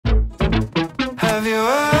Have you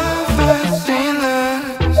ever seen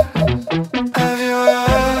this? Have you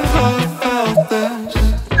ever felt this?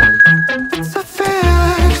 It's a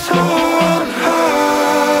feeling so unheard.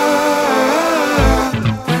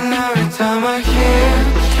 And every time I hear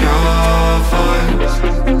your voice,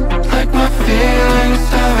 like my feelings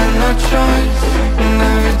having no choice. And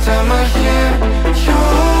every time I hear your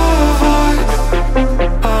voice,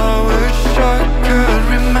 I wish I could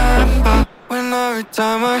remember. When every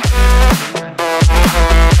time I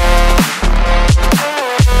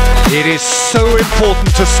It is so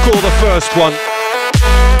important to score the first one.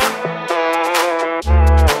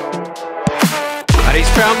 And he's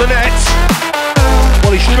found the net.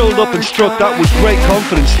 Well, he strolled up and struck that with great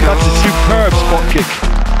confidence. That's a superb spot kick.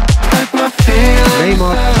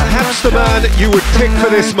 Neymar, perhaps the man you would pick for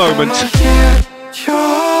this moment.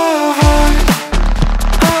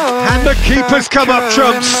 And the keeper's come up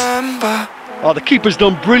trumps. Oh, the keeper's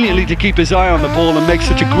done brilliantly to keep his eye on the ball and make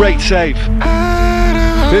such a great save.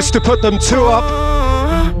 This to put them 2 up.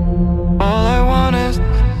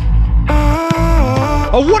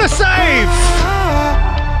 Oh, what a save!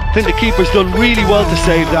 I think the keeper's done really well to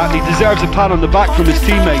save that, and he deserves a pat on the back from his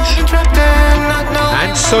teammates.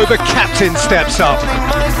 And so the captain steps up.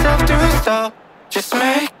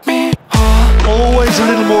 Always a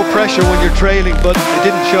little more pressure when you're trailing, but it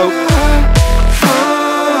didn't show.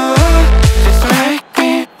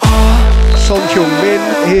 Son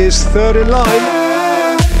Heung-min is third in line.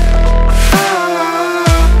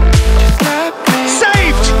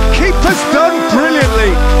 Saved! Keeper's done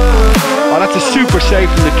brilliantly. Oh, that's a super save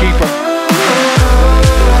from the keeper.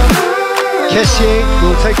 Kessié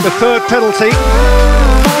will take the third penalty.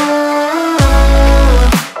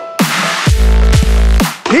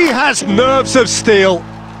 He has nerves of steel.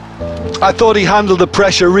 I thought he handled the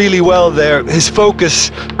pressure really well there. His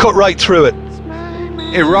focus cut right through it.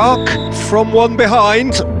 Iraq from one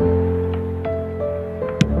behind.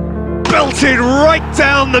 Belted right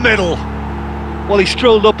down the middle. Well, he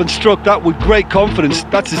strolled up and struck that with great confidence.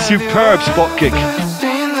 That's a superb spot kick.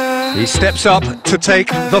 He steps up to take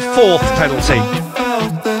the fourth penalty.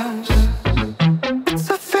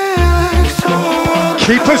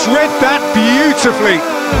 Keeper's read that beautifully. I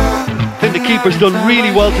think the keeper's done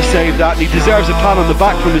really well to save that, and he deserves a pat on the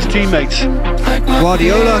back from his teammates.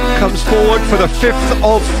 Guardiola comes forward for the 5th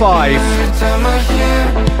of 5.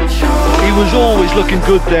 He was always looking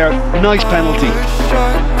good there. Nice penalty.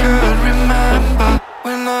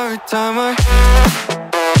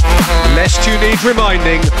 Lest you need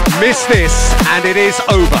reminding, miss this and it is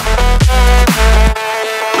over.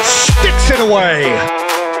 Sticks it away.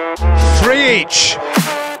 3 each.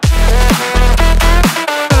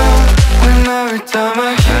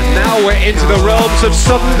 And now we're into the realms of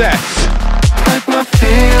sudden death.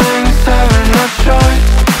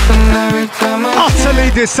 Utterly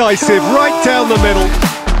decisive, right down the middle.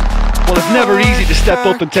 Well, it's never easy to step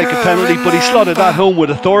up and take a penalty, but he slotted that home with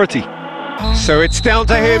authority. So it's down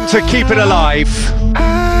to him to keep it alive.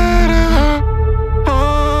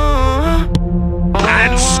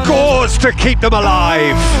 And scores to keep them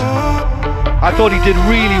alive. I thought he did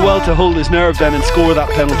really well to hold his nerve then and score that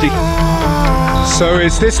penalty. So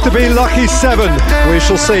is this to be lucky 7? We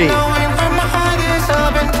shall see.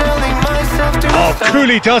 Oh,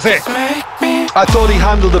 Cooley does it. I thought he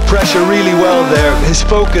handled the pressure really well there. His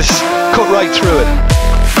focus cut right through it.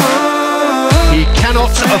 He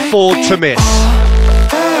cannot afford to miss.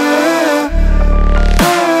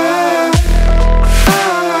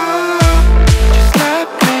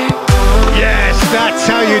 Yes, that's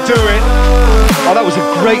how you do it. Oh, that was a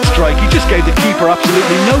great strike. He just gave the keeper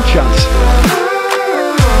absolutely no chance.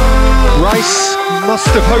 Rice must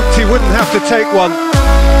have hoped he wouldn't have to take one.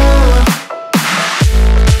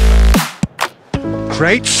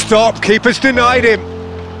 Great stop, keeper's denied him.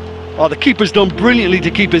 Oh, the keeper's done brilliantly to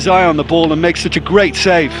keep his eye on the ball and make such a great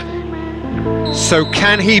save. So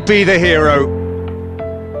can he be the hero?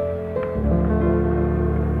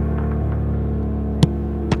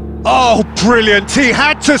 Oh, brilliant, he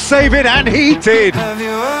had to save it and he did.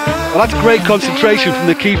 Well, that's great concentration from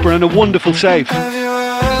the keeper and a wonderful save.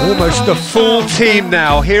 Almost a full team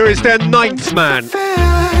now, here is their 9th man.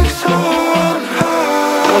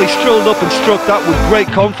 Well, he strolled up and struck that with great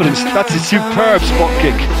confidence. That's a superb spot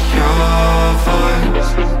kick.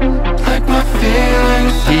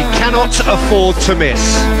 He cannot afford to miss.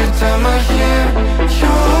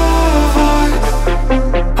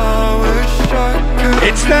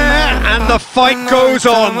 It's there and the fight goes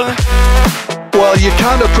on. Well, you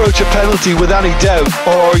can't approach a penalty with any doubt,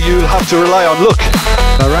 or you'll have to rely on luck.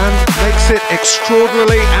 Varane makes it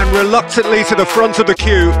extraordinarily and reluctantly to the front of the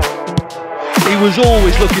queue. He was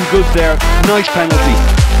always looking good there. Nice penalty.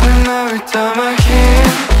 And every time I hear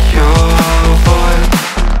your voice,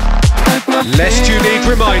 like my Lest you need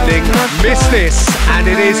reminding, miss this and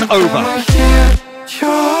it is over.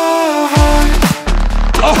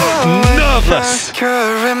 Oh, nervous!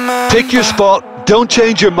 Pick your spot, don't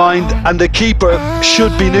change your mind, and the keeper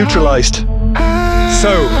should be neutralised.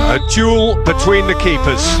 So, a duel between the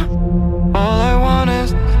keepers. All I want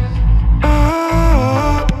is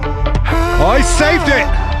I saved it!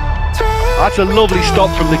 That's a lovely stop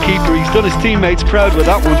from the keeper. He's done his teammates proud with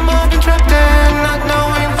that one.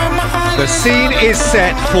 The scene is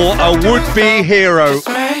set for a would-be hero.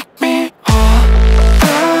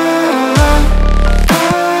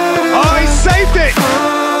 I saved it!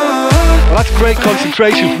 Well, that's great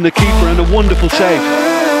concentration from the keeper and a wonderful save.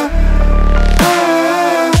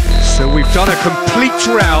 So we've done a complete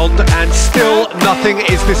round and still nothing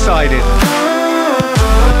is decided.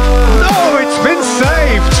 No, it's been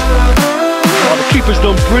saved! Well, the keeper's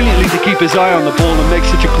done brilliantly to keep his eye on the ball and make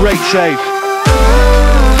such a great save.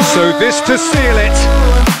 So this to seal it.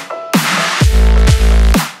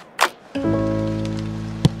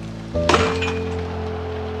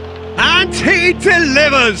 And he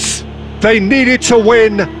delivers! They needed to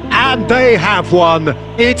win, and they have won.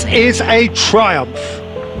 It is a triumph.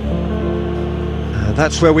 And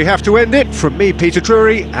that's where we have to end it. From me, Peter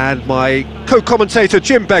Drury, and my co-commentator,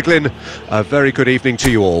 Jim Beglin. A very good evening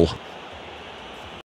to you all.